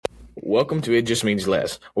Welcome to It Just Means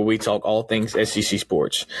Less, where we talk all things SEC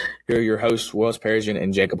sports. Here are your hosts, Wells Persian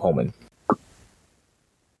and Jacob Holman.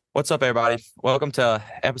 What's up, everybody? Welcome to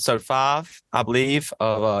episode 5, I believe,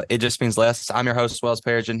 of It Just Means Less. I'm your host, Wells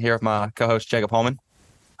Persian, here with my co-host, Jacob Holman.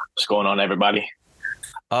 What's going on, everybody?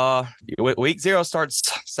 Week 0 starts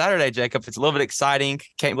Saturday, Jacob. It's a little bit exciting.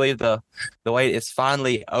 Can't believe the wait is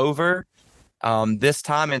finally over. This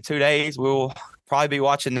time in 2 days, we'll probably be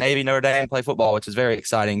watching Navy Notre Dame play football, which is very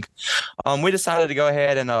exciting. We decided to go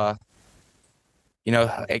ahead and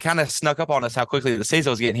it kind of snuck up on us how quickly the season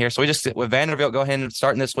was getting here. So we just, with Vanderbilt go ahead and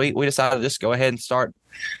starting this week, we decided to just go ahead and start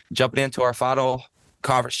jumping into our final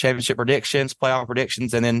conference championship predictions, playoff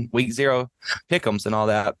predictions, and then week 0 pick'ems and all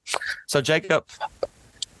that. So Jacob,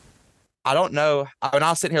 I don't know. I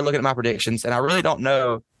was sitting here looking at my predictions, and I really don't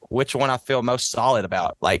know which one I feel most solid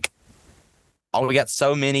about. We got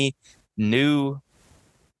so many new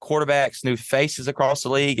quarterbacks, new faces across the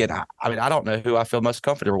league, and I don't know who I feel most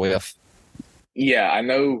comfortable with. Yeah, I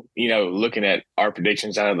know, looking at our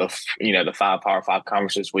predictions out of the 5 Power 5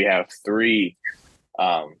 conferences, we have 3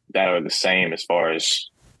 that are the same as far as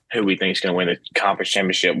who we think is going to win the conference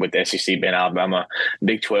championship, with the SEC being Alabama,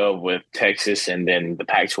 Big 12 with Texas, and then the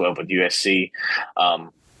Pac-12 with USC. I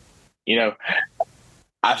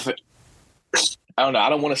don't know. I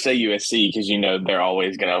don't want to say USC because, they're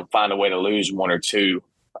always going to find a way to lose 1 or 2.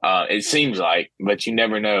 It seems like, but you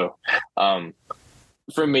never know.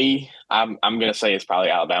 For me, I'm going to say it's probably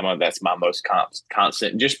Alabama. That's my most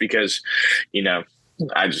constant, just because,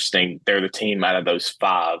 I just think they're the team out of those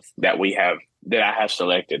 5 that I have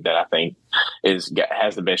selected that I think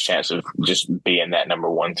has the best chance of just being that number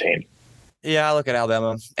 1 team. Yeah, I look at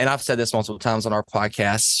Alabama, and I've said this multiple times on our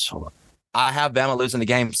podcast. I have Bama losing the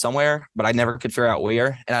game somewhere, but I never could figure out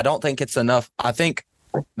where. And I don't think it's enough. I think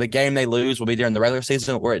the game they lose will be during the regular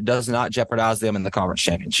season, where it does not jeopardize them in the conference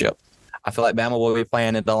championship. I feel like Bama will be playing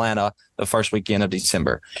in Atlanta the first weekend of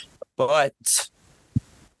December. But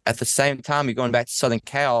at the same time, you're going back to Southern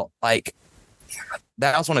Cal, that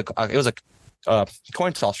was it was a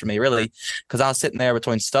coin toss for me, really, because I was sitting there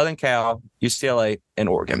between Southern Cal, UCLA, and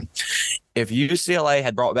Oregon. If UCLA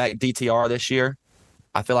had brought back DTR this year,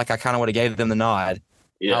 I feel like I kind of would have gave them the nod.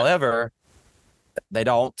 Yeah. However, they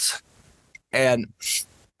don't. And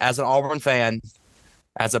as an Auburn fan,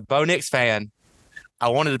 as a Bo Nix fan, I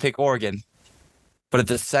wanted to pick Oregon, but at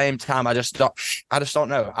the same time, I just don't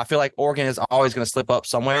know. I feel like Oregon is always going to slip up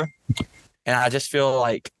somewhere, and I just feel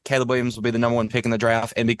like Caleb Williams will be the number 1 pick in the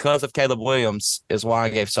draft, and because of Caleb Williams is why I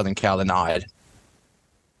gave Southern Cal the nod.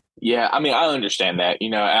 Yeah, I understand that.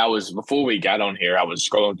 Before we got on here, I was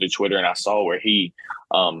scrolling through Twitter and I saw where he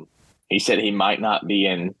said he might not be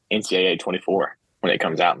in NCAA 24 when it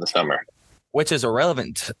comes out in the summer, which is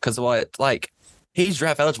irrelevant because he's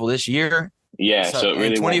draft eligible this year. Yeah, so it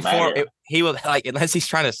really 24, won't matter. He will unless he's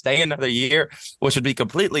trying to stay another year, which would be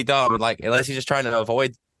completely dumb. Unless he's just trying to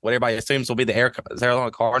avoid what everybody assumes will be the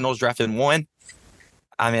Arizona Cardinals drafting 1.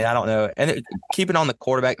 I don't know. And keeping on the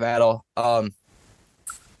quarterback battle,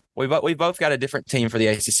 we both got a different team for the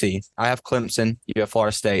ACC. I have Clemson. You have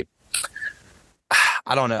Florida State.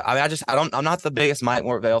 I don't know. I'm not the biggest Mike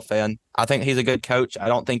Norvell fan. I think he's a good coach. I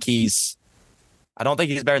don't think he's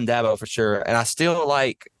better than Dabo for sure. And I still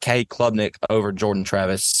like Cade Klubnik over Jordan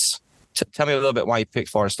Travis. Tell me a little bit why you picked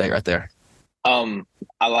Florida State right there. I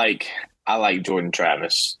like Jordan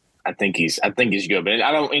Travis. I think he's good, but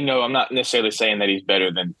I don't, I'm not necessarily saying that he's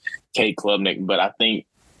better than Cade Klubnik, but I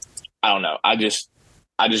don't know.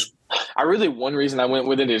 One reason I went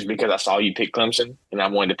with it is because I saw you pick Clemson and I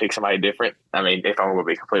wanted to pick somebody different. If I'm going to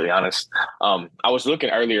be completely honest, I was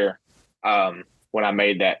looking earlier when I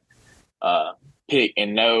made that pick,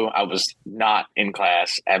 and no, I was not in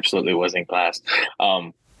class. Absolutely was in class.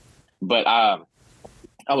 But I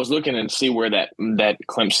was looking and see where that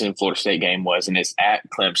Clemson Florida State game was, and it's at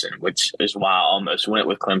Clemson, which is why I almost went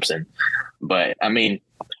with Clemson. But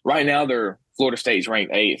right now Florida State's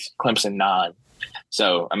ranked 8th, Clemson 9.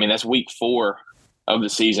 So that's week 4 of the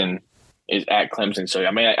season is at Clemson. So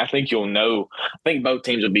I think you'll know. I think both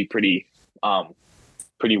teams will be pretty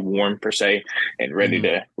warm per se and ready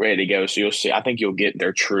to go. So you'll see. I think you'll get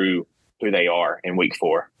their true who they are in week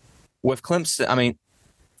 4. With Clemson,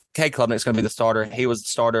 Cade Klubnik's going to be the starter. He was the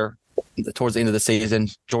starter towards the end of the season.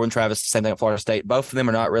 Jordan Travis, same thing at Florida State. Both of them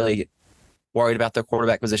are not really worried about their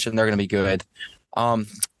quarterback position. They're going to be good. I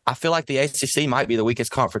feel like the ACC might be the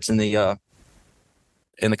weakest conference in the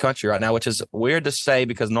country right now, which is weird to say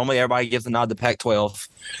because normally everybody gives the nod to Pac-12.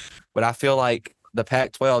 But I feel like the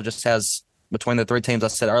Pac-12 just has, between the 3 teams I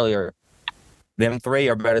said earlier, them 3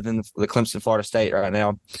 are better than the Clemson Florida State right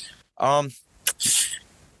now.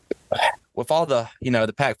 with all the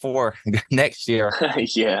Pac-4 next year,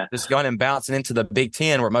 Yeah. just going and bouncing into the Big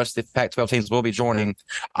Ten, where most of the Pac-12 teams will be joining.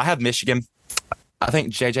 I have Michigan. I think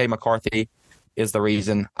J.J. McCarthy is the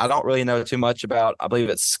reason. I don't really know too much about. I believe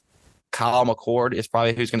it's Kyle McCord is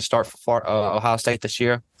probably who's going to start for Ohio State this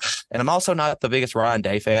year. And I'm also not the biggest Ryan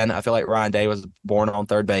Day fan. I feel like Ryan Day was born on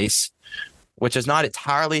third base, which is not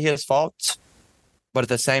entirely his fault. But at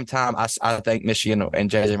the same time, I think Michigan and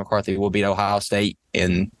J.J. McCarthy will beat Ohio State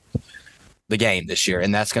in the game this year.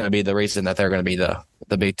 And that's going to be the reason that they're going to be the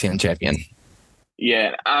Big Ten champion.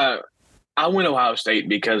 Yeah, I went Ohio State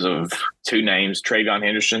because of two names, Travion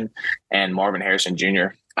Henderson and Marvin Harrison Jr.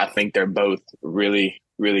 I think they're both really,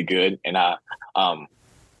 really good. And that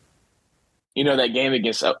game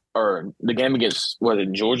against was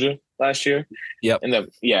it Georgia last year? Yep.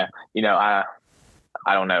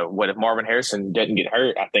 I don't know. What if Marvin Harrison doesn't get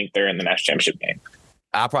hurt? I think they're in the national championship game.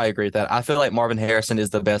 I probably agree with that. I feel like Marvin Harrison is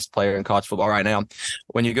the best player in college football right now.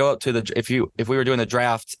 When you go up to if we were doing the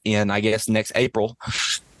draft in, I guess, next April,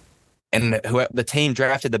 and the team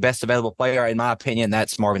drafted the best available player, in my opinion,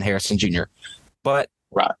 that's Marvin Harrison Jr. But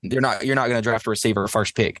right, you're not going to draft a receiver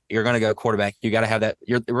first pick. You're going to go quarterback. You got to have that.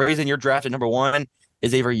 The reason you're drafted number one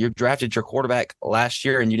is either you drafted your quarterback last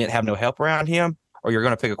year and you didn't have no help around him, or you're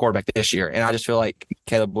going to pick a quarterback this year. And I just feel like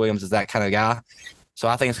Caleb Williams is that kind of guy. So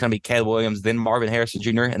I think it's going to be Caleb Williams, then Marvin Harrison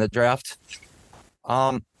Jr. in the draft.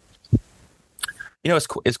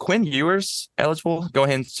 Is Quinn Ewers eligible? Go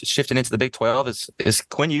ahead and shifting into the Big 12. Is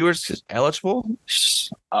Quinn Ewers eligible?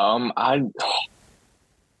 I'm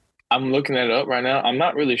looking that up right now. I'm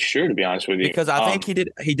not really sure, to be honest with you, because I think he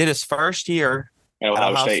did his first year at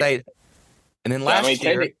Ohio State, and then last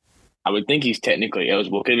year. I would think he's technically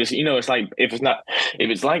eligible because it's like if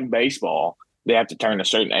it's like baseball, they have to turn a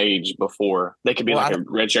certain age before they could be a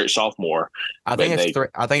redshirt sophomore. I think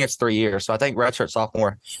it's 3 years. So I think redshirt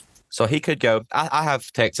sophomore. So he could go. I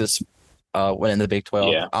have Texas winning the Big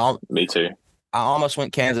 12. Yeah, me too. I almost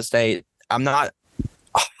went Kansas State. I'm not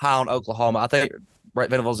high on Oklahoma. I think Brett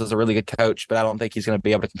Venables is a really good coach, but I don't think he's going to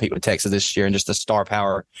be able to compete with Texas this year and just the star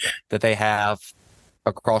power that they have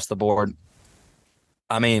across the board.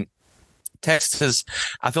 I mean, Texas,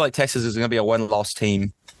 I feel like Texas is going to be a one-loss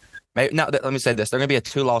team. Let me say this. They're going to be a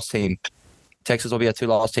two-loss team. Texas will be a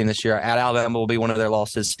two-loss team this year. At Alabama will be one of their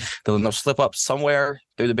losses. They'll slip up somewhere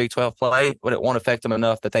through the Big 12 play, but it won't affect them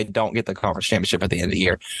enough that they don't get the conference championship at the end of the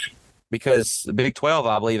year. Because the Big 12,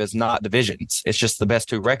 I believe, is not divisions. It's just the best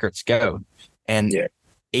two records go. And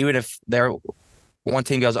even if one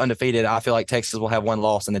team goes undefeated, I feel like Texas will have one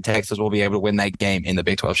loss, and then Texas will be able to win that game in the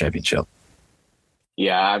Big 12 championship.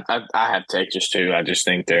 Yeah, I have Texas too. I just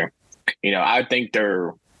think I think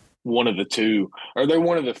they're one of the two, or they're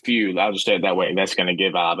one of the few. I'll just say it that way. That's going to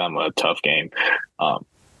give Alabama a tough game. I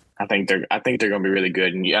think they're going to be really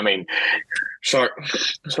good. And I mean,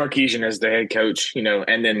 Sarkisian as the head coach,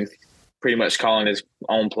 and then pretty much calling his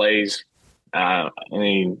own plays. I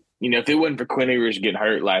mean, if it wasn't for Quinn Ewers getting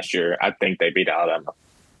hurt last year, I think they beat Alabama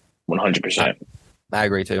 100%. I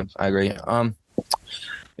agree too. I agree.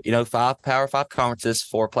 5 Power 5 conferences,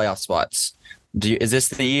 4 playoff spots. Is this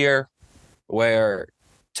the year where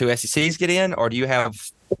 2 SECs get in, or do you have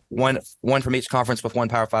one from each conference with 1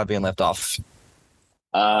 Power 5 being left off?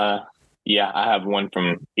 Yeah, I have one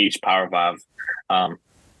from each Power 5. And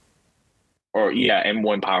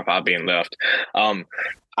 1 Power 5 being left. I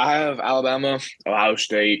have Alabama, Ohio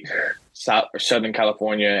State, Southern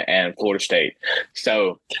California, and Florida State.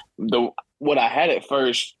 So what I had at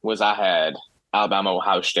first was I had Alabama,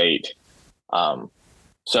 Ohio State,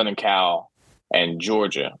 Southern Cal, and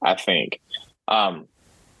Georgia, I think.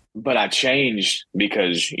 But I changed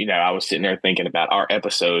because, I was sitting there thinking about our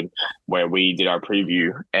episode where we did our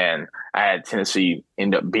preview, and I had Tennessee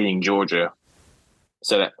end up beating Georgia.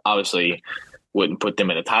 So that obviously wouldn't put them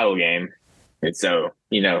in a title game. And so,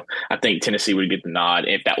 I think Tennessee would get the nod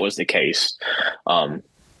if that was the case.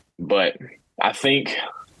 But I think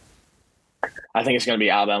it's going to be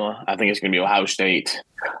Alabama. I think it's going to be Ohio State,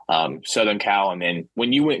 Southern Cal. And then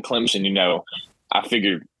when you went Clemson, I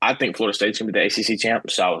think Florida State's going to be the ACC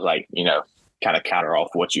champ. So I was like, kind of counter off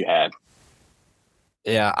what you had.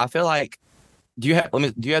 Yeah, I feel like do you have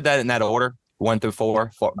that in that order, 1 through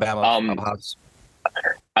 4 for Bama?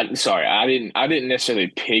 I didn't necessarily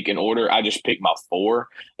pick an order. I just picked my 4.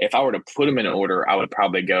 If I were to put them in an order, I would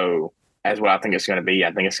probably go as what I think it's going to be.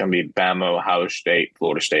 I think it's going to be Bama, Ohio State,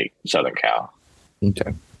 Florida State, Southern Cal.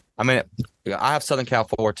 Okay. I mean, I have Southern Cal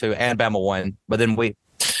 4 too, and Bama 1. But then we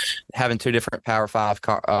having 2 different Power 5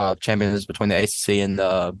 champions between the ACC and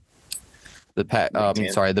the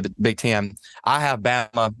Big Ten. I have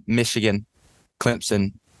Bama, Michigan,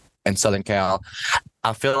 Clemson, and Southern Cal.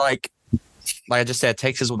 I feel like like I just said,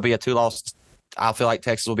 Texas will be a 2-loss. I feel like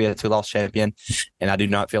Texas will be a 2-loss champion, and I do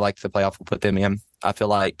not feel like the playoff will put them in. I feel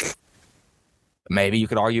like maybe you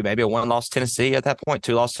could argue maybe a 1-loss Tennessee at that point.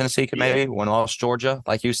 2-loss Tennessee could maybe 1-loss Georgia,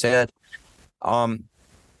 like you said. I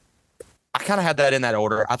kind of had that in that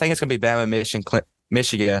order. I think it's going to be Bama,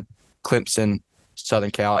 Michigan, Clemson,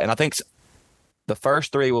 Southern Cal, and I think the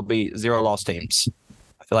first 3 will be 0-loss teams.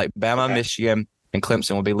 I feel like Bama, Michigan, and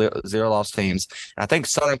Clemson will be 0-loss teams. And I think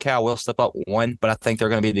Southern Cal will slip up 1, but I think they're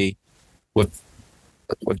going to be with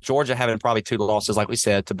Georgia having probably 2 losses, like we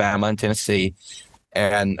said, to Bama and Tennessee,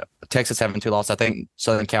 and Texas having 2 losses. I think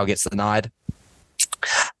Southern Cal gets the nod.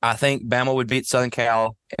 I think Bama would beat Southern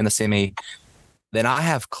Cal in the semi. Then I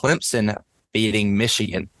have Clemson beating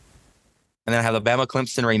Michigan. And then I have the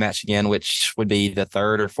Bama-Clemson rematch again, which would be the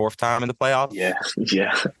 3rd or 4th time in the playoffs.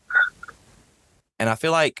 Yeah. And I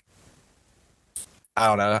feel like, I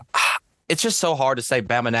don't know, it's just so hard to say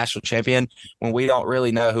Bama national champion when we don't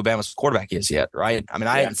really know who Bama's quarterback is yet, right? I mean,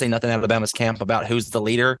 I haven't seen nothing out of Bama's camp about who's the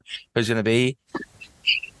leader, who's going to be.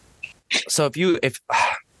 So if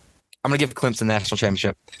I'm going to give Clemson the national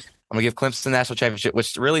championship. I'm going to give Clemson the national championship,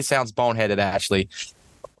 which really sounds boneheaded, actually.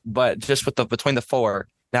 But just between the 4.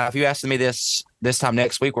 Now, if you asked me this time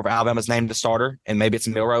next week where Alabama's named the starter, and maybe it's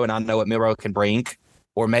Milroe, and I know what Milroe can bring,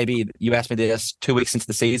 or maybe you asked me this 2 weeks into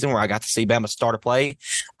the season where I got to see Bama start a play,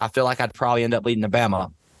 I feel like I'd probably end up leading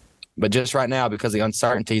Bama. But just right now, because of the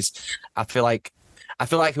uncertainties, I feel like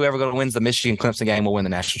whoever wins the Michigan-Clemson game will win the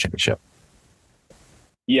national championship.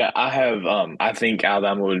 Yeah, I have. I think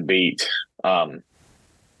Alabama would beat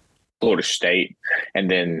Florida State, and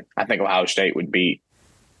then I think Ohio State would beat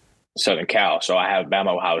Southern Cal. So I have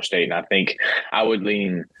Bama, Ohio State, and I think I would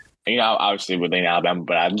lean. Obviously would lean Alabama,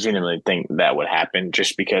 but I genuinely think that would happen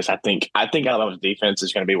just because I think Alabama's defense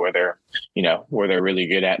is going to be where they're really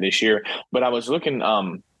good at this year. But I was looking.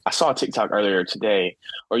 I saw a TikTok earlier today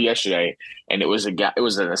or yesterday, and it was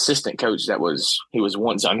an assistant coach he was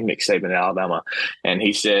once under Nick Saban at Alabama, and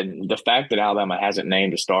he said the fact that Alabama hasn't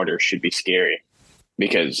named a starter should be scary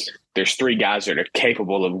because there's 3 guys that are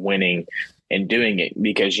capable of winning and doing it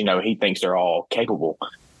because he thinks they're all capable.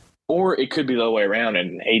 Or it could be the other way around,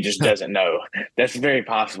 and he just doesn't know. That's very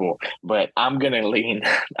possible. But I'm gonna lean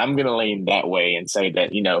that way and say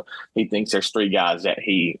that he thinks there's 3 guys that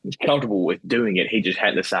he's comfortable with doing it. He just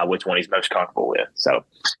had to decide which one he's most comfortable with. So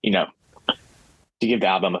to give the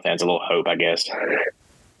Alabama fans a little hope, I guess.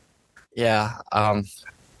 Yeah, I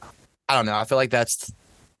don't know. I feel like it's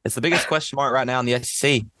the biggest question mark right now in the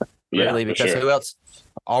SEC, really, because who else?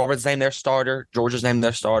 Auburn's named their starter. Georgia's named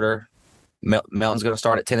their starter. Melton's going to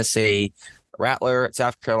start at Tennessee, Rattler at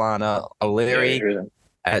South Carolina, O'Leary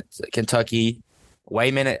at Kentucky,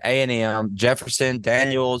 Wayman at A&M, Jefferson,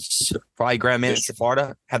 Daniels, probably Graham Mitz at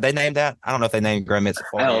Florida. Have they named that? I don't know if they named Graham Mitz at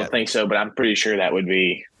Florida. I don't think so, but I'm pretty sure that would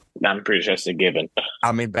be. I'm pretty sure that's a given.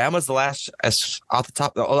 I mean, Bama's the last off the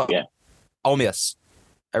top. Ole Miss.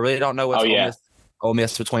 I really don't know what's Ole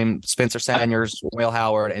Miss between Spencer Sanders, Will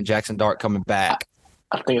Howard, and Jackson Dart coming back.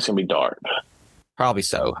 I think it's going to be Dart. Probably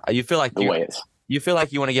so. You feel like you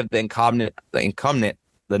want to give the incumbent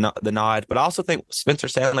the nod, but I also think Spencer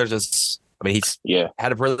Sanders is. I mean, he's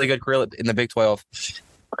had a really good career in the Big 12.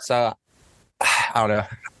 So I don't know.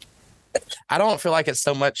 I don't feel like it's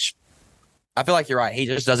so much. I feel like you're right. He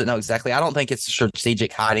just doesn't know exactly. I don't think it's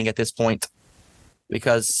strategic hiding at this point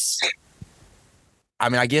because. I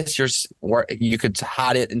mean, I guess you could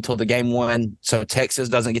hide it until the game 1, so Texas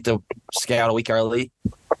doesn't get to scout a week early.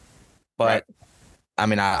 But I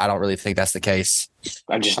mean, I don't really think that's the case.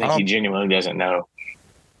 I just think he genuinely doesn't know.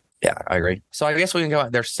 Yeah, I agree. So I guess we can go.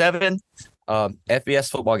 There's 7 FBS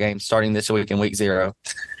football games starting this week in week 0,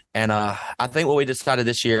 and I think what we decided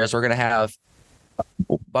this year is we're going to have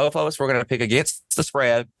both of us. We're going to pick against the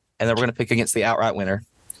spread, and then we're going to pick against the outright winner.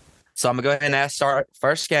 So I'm going to go ahead and start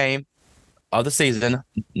first game of the season,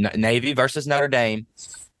 Navy versus Notre Dame.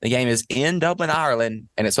 The game is in Dublin, Ireland,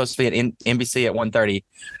 and it's supposed to be at NBC at 1:30.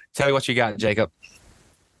 Tell me what you got, Jacob.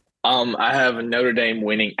 I have Notre Dame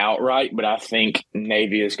winning outright, but I think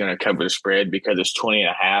Navy is going to cover the spread because it's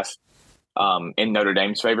 20.5 in Notre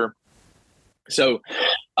Dame's favor. So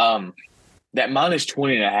that minus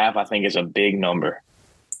 20.5, I think, is a big number,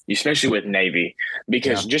 especially with Navy,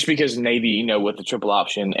 because just because Navy, with the triple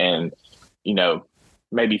option and,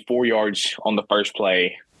 maybe 4 yards on the first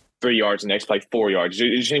play, 3 yards the next play, 4 yards.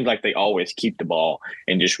 It seems like they always keep the ball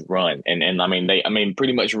and just run. And I mean,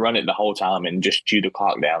 pretty much run it the whole time and just chew the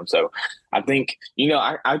clock down. So I think,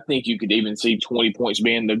 I think you could even see 20 points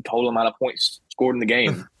being the total amount of points scored in the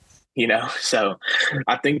game, So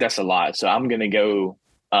I think that's a lot. So I'm going to go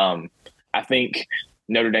I think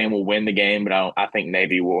Notre Dame will win the game, but I think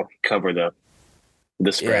Navy will cover the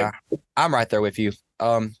the spread. Yeah, I'm right there with you.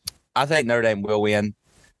 I think Notre Dame will win.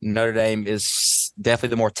 Notre Dame is definitely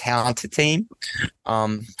the more talented team.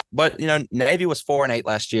 But Navy was 4-8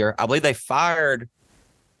 last year. I believe they fired.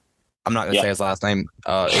 I'm not going to say his last name.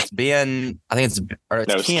 It's Ben. I think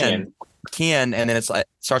it's Ken. Ken, and then it's like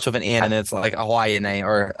starts with an N, and then it's like a Hawaiian name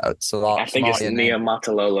or I think it's Nia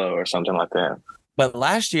Matalolo or something like that. But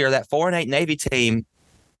last year, that 4-8 Navy team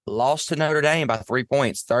lost to Notre Dame by 3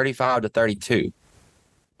 points, 35-32.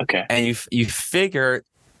 Okay, and you figure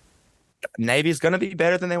Navy's going to be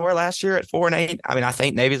better than they were last year at 4-8. I mean, I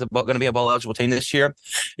think Navy's going to be a bowl eligible team this year.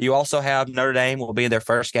 You also have Notre Dame will be in their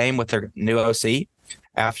first game with their new OC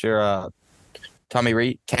after Tommy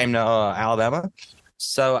Reed came to Alabama.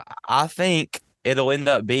 So I think it'll end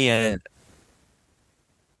up being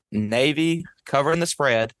Navy covering the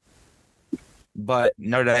spread, but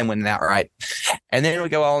Notre Dame winning outright. And then we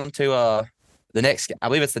go on to the next. I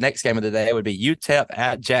believe it's the next game of the day. It would be UTEP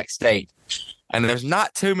at Jack State. And there's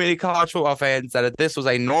not too many college football fans that if this was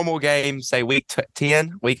a normal game, say week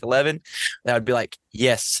 10, week 11, that would be like,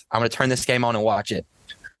 yes, I'm going to turn this game on and watch it.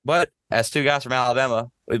 But as two guys from Alabama,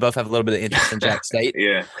 we both have a little bit of interest in Jack State.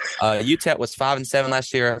 Yeah. UTEP was 5-7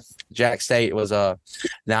 last year. Jack State was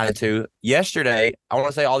 9-2. Yesterday, I want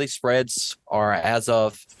to say all these spreads are as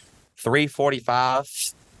of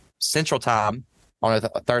 3:45 Central Time on a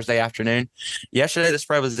Thursday afternoon. Yesterday, the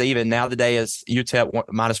spread was even. Now the day is UTEP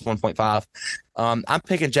minus 1.5. I'm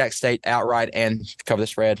picking Jack State outright and cover the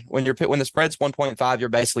spread. When the spread's 1.5, you're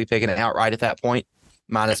basically picking it outright at that point,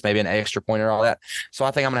 minus maybe an extra point or all that. So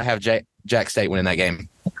I think I'm going to have Jack State winning that game.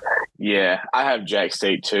 Yeah, I have Jack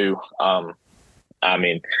State too. I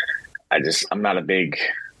mean, I'm not a big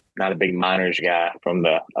Miners guy from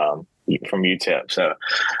UTEP, so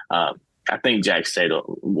I think Jack State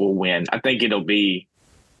will win. I think it'll be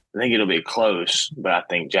close, but I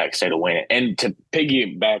think Jack State will win it. And to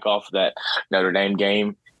piggyback off that Notre Dame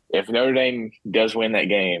game, if Notre Dame does win that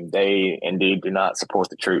game, they indeed do not support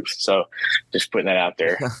the troops. So just putting that out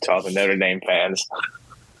there to all the Notre Dame fans.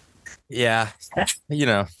 Yeah,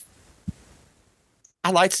 I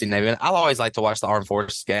like to see Navy. I always like to watch the Armed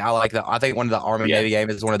Forces game. I think one of the Army Navy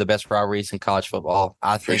games is one of the best rivalries in college football.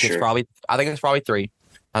 I think it's probably 3.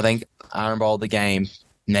 I think Iron Bowl, the game,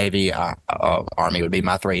 Navy, Army would be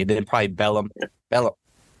my 3. Then probably Bedlam.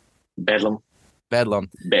 And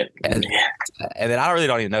then I really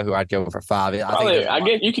don't even know who I'd go for 5. I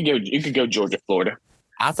guess you could go Georgia, Florida.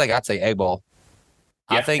 I think I'd say Egg Bowl.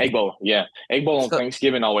 Yeah, Egg Bowl. Yeah, Egg Bowl on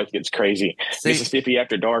Thanksgiving always gets crazy. Mississippi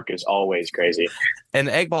After Dark is always crazy. And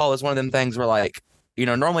the Egg Bowl is one of them things where,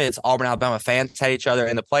 normally it's Auburn, Alabama fans hate each other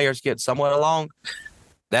and the players get somewhat along.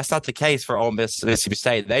 That's not the case for Ole Miss, Mississippi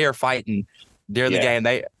State. They are fighting during the game.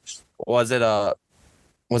 Was it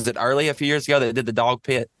early a few years ago they did the dog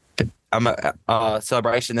pit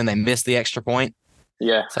celebration, and they missed the extra point.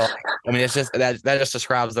 Yeah. So I mean, it's just that just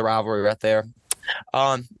describes the rivalry right there.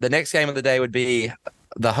 The next game of the day would be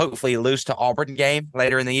the hopefully lose to Auburn game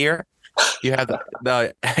later in the year. You have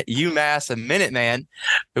the UMass and Minuteman,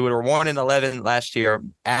 who were 1-11 last year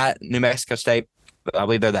at New Mexico State. I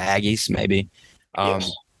believe they're the Aggies, maybe.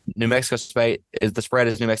 Yes. New Mexico State the spread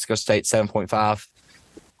is New Mexico State 7.5.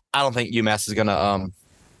 I don't think UMass is going to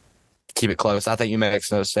keep it close. I think New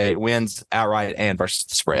Mexico State wins outright and versus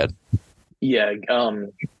the spread. Yeah,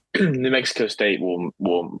 New Mexico State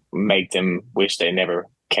will make them wish they never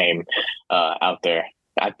came out there.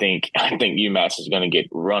 I think UMass is going to get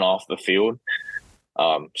run off the field.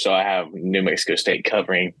 So I have New Mexico State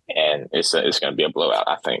covering, and it's going to be a blowout,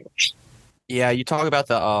 I think. Yeah, you talk about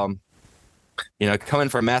the coming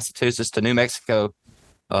from Massachusetts to New Mexico,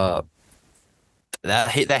 that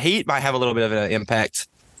heat might have a little bit of an impact.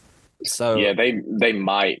 So yeah, they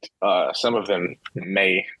might. Some of them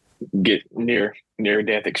may get near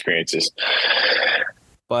death experiences.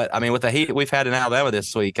 But I mean, with the heat we've had in Alabama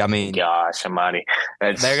this week, I mean, gosh, somebody,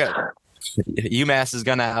 UMass is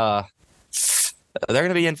gonna they're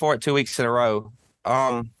gonna be in for it 2 weeks in a row.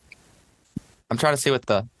 I'm trying to see what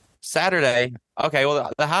the Saturday. Okay, well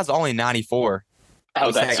the high's only 94.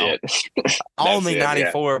 Oh, that's it. Only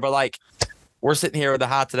 94, yeah. But we're sitting here with the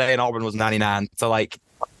high today, and Auburn was 99. So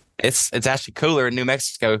it's actually cooler in New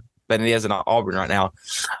Mexico than it is in Auburn right now.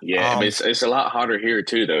 Yeah, but it's a lot hotter here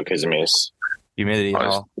too, though, because it's humidity.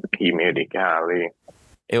 Humidity, golly.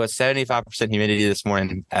 It was 75% humidity this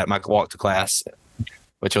morning at my walk to class,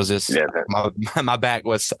 which was just my back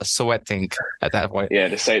was sweating at that point. Yeah,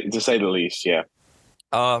 to say the least. Yeah.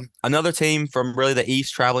 Another team from really the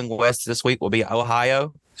East traveling west this week will be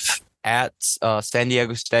Ohio at San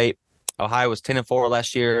Diego State. Ohio was 10-4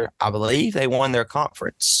 last year. I believe they won their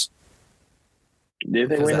conference. Did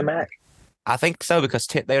they win the MAC? I think so because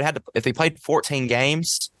they would have to if they played 14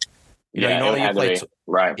 games. You Yeah, normally you play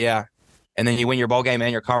right. Yeah, and then you win your bowl game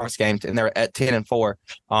and your conference game, and they're at 10-4.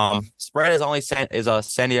 Spread is only San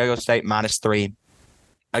Diego State -3.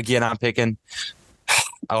 Again, I'm picking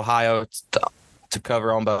Ohio to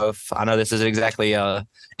cover on both. I know this isn't exactly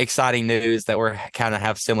exciting news that we're kind of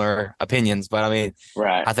have similar opinions, but I mean,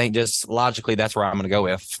 right. I think just logically that's where I'm going to go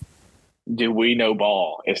with. Do we know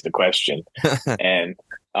ball is the question. And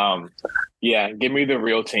yeah, give me the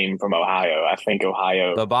real team from Ohio. I think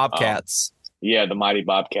Ohio, the Bobcats. Yeah, the mighty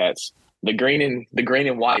Bobcats, the green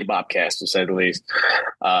and white Bobcats, to say the least.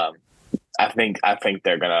 I think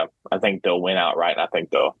they'll win outright. And I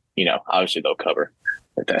think obviously they'll cover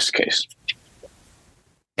if that's the case.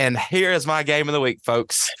 And here is my game of the week,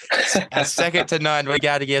 folks. Second to none, we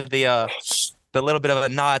got to give the little bit of a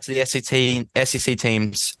nod to the SEC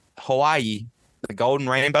teams. Hawaii, the Golden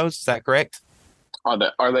Rainbows. Is that correct? Are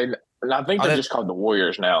they? I think they're just called the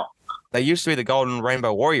Warriors now. They used to be the Golden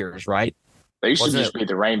Rainbow Warriors, right? They used to just be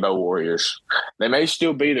the Rainbow Warriors. They may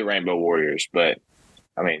still be the Rainbow Warriors, but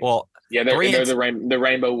I mean, yeah, they're the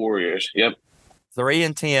Rainbow Warriors. Yep.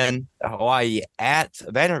 3-10 Hawaii at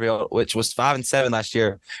Vanderbilt, which was 5-7 last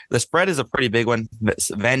year. The spread is a pretty big one.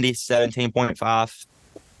 Vandy 17.5.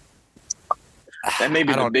 That may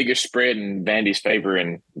be the biggest spread in Vandy's favor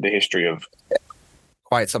in the history of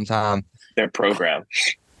quite some time. Their program.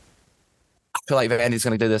 I feel like Vandy's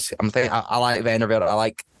going to do this. I like Vanderbilt. I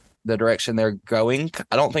like the direction they're going.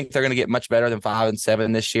 I don't think they're going to get much better than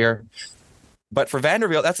 5-7 this year. But for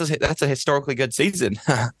Vanderbilt, that's a historically good season.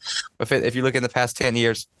 If you look in the past 10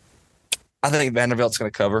 years, I think Vanderbilt's going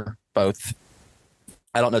to cover both.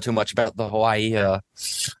 I don't know too much about the Hawaii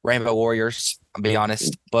Rainbow Warriors, I'll be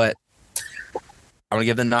honest, but I'm going to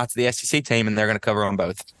give the nod to the SEC team, and they're going to cover on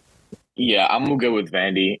both. Yeah, I'm going to go with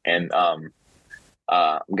Vandy, and I'm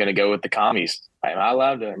going to go with the commies. Am I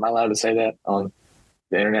allowed to say that on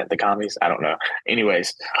the internet, the commies? I don't know.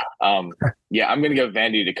 Anyways, yeah, I'm going to go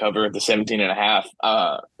Vandy to cover the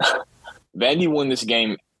 17.5. Vandy won this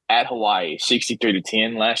game at Hawaii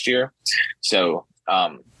 63-10 last year. So,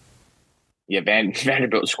 yeah,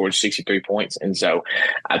 Vanderbilt scored 63 points. And so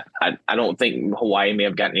I don't think Hawaii may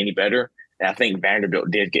have gotten any better. And I think Vanderbilt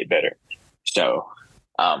did get better. So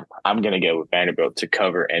I'm going to go with Vanderbilt to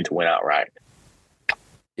cover and to win outright.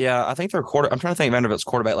 Yeah, I think I'm trying to think Vanderbilt's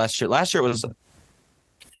quarterback last year. Last year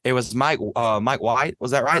it was Mike White. Was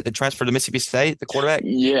that right? The transfer to Mississippi State, the quarterback?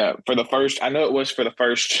 Yeah, I know it was for the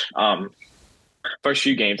first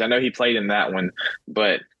few games. I know he played in that one,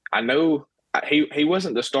 but I know he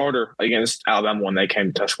wasn't the starter against Alabama when they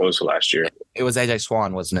came to Tuscaloosa last year. It was A.J.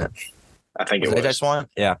 Swan, wasn't it? I think it was. A.J. Swan?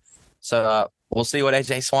 Yeah. So we'll see what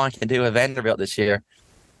A.J. Swan can do with Vanderbilt this year.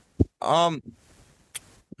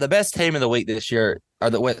 The best team of the week this year, or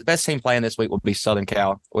the best team playing this week will be Southern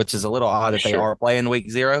Cal, which is a little odd if they are playing week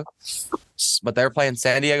 0. But they're playing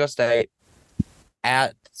San Diego State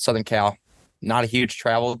at Southern Cal. Not a huge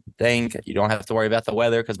travel thing. You don't have to worry about the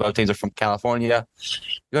weather because both teams are from California.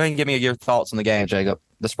 Go ahead and give me your thoughts on the game, Jacob.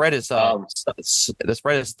 The spread is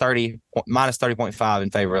 -30.5 in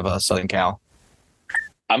favor of Southern Cal.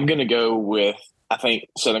 I'm gonna go with, I think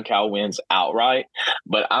Southern Cal wins outright,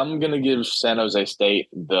 but I'm gonna give San Jose State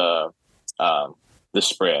the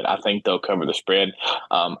spread. I think they'll cover the spread.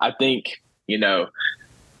 I think,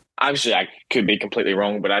 obviously I could be completely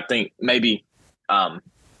wrong, but I think maybe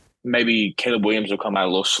Caleb Williams will come out a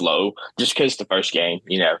little slow just because the first game,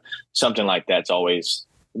 something like that's always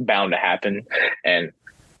bound to happen. And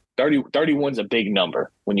 31's a big number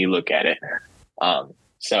when you look at it.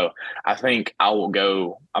 So I think I'm going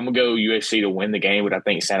to go USC to win the game, but I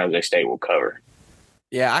think San Jose State will cover.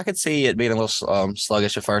 Yeah, I could see it being a little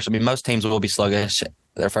sluggish at first. I mean, most teams will be sluggish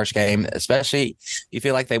their first game, especially you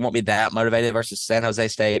feel like they won't be that motivated versus San Jose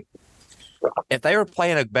State. If they were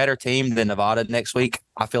playing a better team than Nevada next week,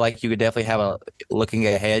 I feel like you could definitely have a looking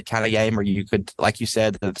ahead kind of game, or you could, like you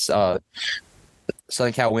said, Southern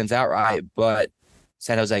Cal wins outright, but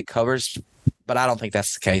San Jose covers. But I don't think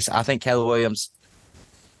that's the case. I think Caleb Williams,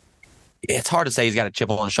 it's hard to say he's got a chip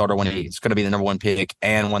on his shoulder when he's going to be the number 1 pick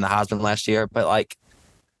and won the Heisman last year. But,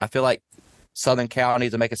 I feel like Southern Cal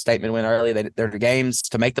needs to make a statement win early. They're games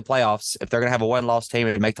to make the playoffs. If they're going to have a one-loss team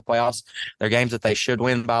and make the playoffs, they're games that they should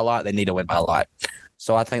win by a lot. They need to win by a lot.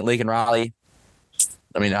 So I think Lincoln Riley,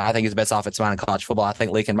 I think he's the best offensive mind in college football. I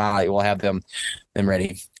think Lincoln Riley will have them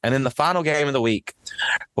ready. And then the final game of the week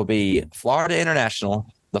will be Florida International,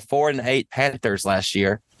 the 4-8 Panthers last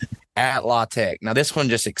year, at La Tech. Now, this one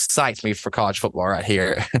just excites me for college football right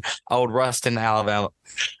here. Old Ruston, Alabama.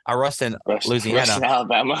 Ruston, Louisiana. Ruston,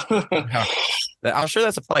 Alabama. I'm sure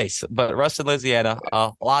that's a place, but Ruston, Louisiana,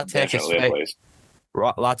 La Tech is Definitely a place.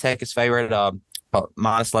 La Tech is favored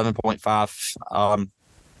minus 11.5.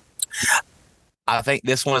 I think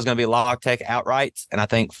this one is going to be La Tech outright, and I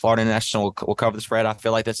think Florida National will cover the spread. I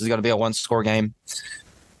feel like this is going to be a one-score game.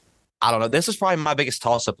 I don't know. This is probably my biggest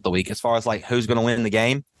toss-up of the week as far as like who's going to win the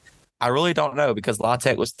game. I really don't know because La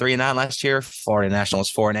Tech was 3-9 last year. Florida National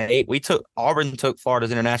was 4-8. Auburn took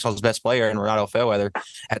Florida's International's best player in Ronaldo Fairweather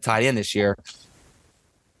at tight end this year.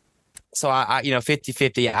 So I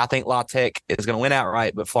 50-50. I think La Tech is going to win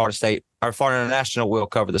outright, but Florida International will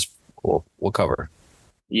cover this. Will cover.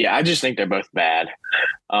 Yeah, I just think they're both bad.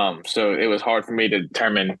 So it was hard for me to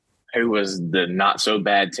determine who was the not so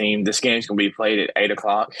bad team. This game's going to be played at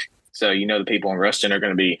 8:00. So, the people in Ruston are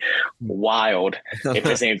going to be wild if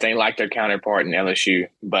it's anything like their counterpart in LSU.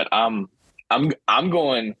 But I'm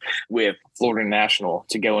going with Florida National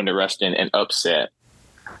to go into Ruston and upset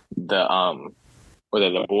the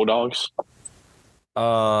the Bulldogs.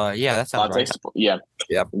 Yeah, that sounds right. Yeah.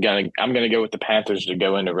 Yeah. I'm gonna go with the Panthers to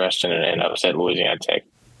go into Ruston and upset Louisiana Tech.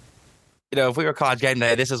 If we were college game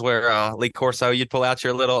day, this is where Lee Corso, you'd pull out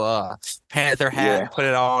your little Panther hat and put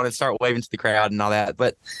it on and start waving to the crowd and all that.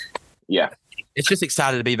 But yeah, it's just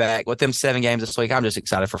excited to be back with them 7 games this week. I'm just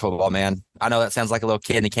excited for football, man. I know that sounds like a little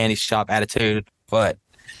kid in the candy shop attitude, but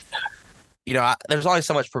there's only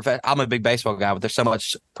so much I'm a big baseball guy, but there's so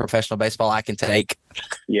much professional baseball I can take.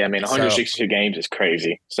 Yeah, I mean, 162 games is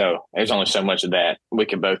crazy. So there's only so much of that we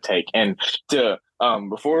can both take. And to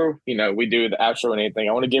before we do the outro and anything,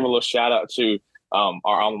 I want to give a little shout out to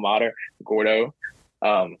our alma mater, Gordo,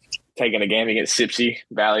 taking a game against Sipsey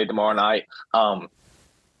Valley tomorrow night.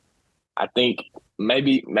 I think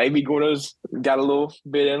maybe Gordo's got a little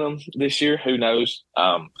bit in them this year. Who knows?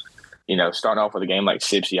 Starting off with a game like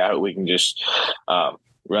Sipsey, I hope we can just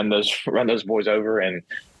run those boys over and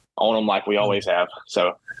own them like we always have.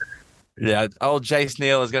 So, yeah, old Jace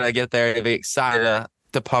Neal is going to get there and be excited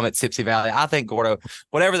to plummet Sipsey Valley. I think Gordo,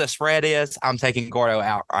 whatever the spread is, I'm taking Gordo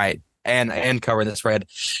outright and covering the spread.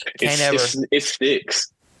 It's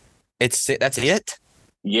 6. That's it?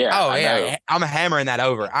 Yeah. Oh, yeah. I'm hammering that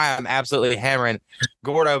over. I am absolutely hammering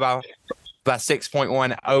Gordo by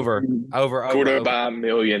 6.1 over. Gordo by a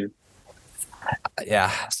million.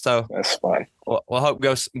 Yeah, so that's fun. We'll hope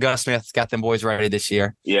Gus Smith's got them boys ready this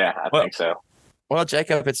year. Yeah, I think so. Well,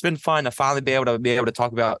 Jacob, it's been fun to finally be able to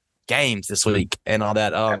talk about games this week and all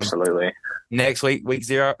that. Absolutely. Next week, week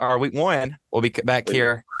 0 or week 1, we'll be back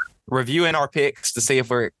here reviewing our picks to see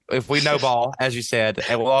if we know ball, as you said,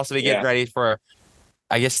 and we'll also be getting ready for,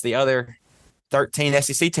 I guess, the other 13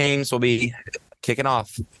 SEC teams will be kicking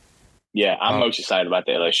off. Yeah, I'm most excited about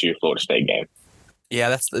the LSU Florida State game. Yeah,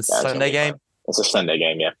 that's a Sunday game. It's a Sunday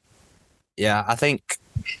game, yeah. Yeah, I think.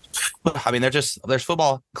 I mean, there's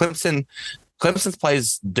football. Clemson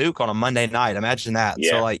plays Duke on a Monday night. Imagine that.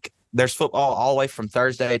 Yeah. So there's football all the way from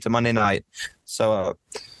Thursday to Monday night. So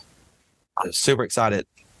super excited.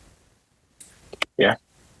 Yeah.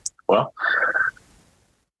 Well,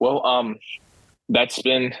 that's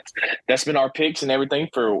been our picks and everything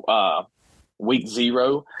for week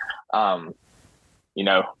 0.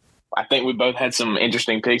 I think we both had some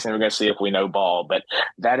interesting picks, and we're going to see if we know ball. But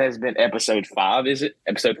that has been episode 5, is it?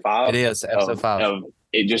 Episode 5? It is, episode 5.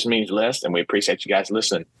 It Just Means Less, and we appreciate you guys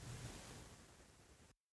listening.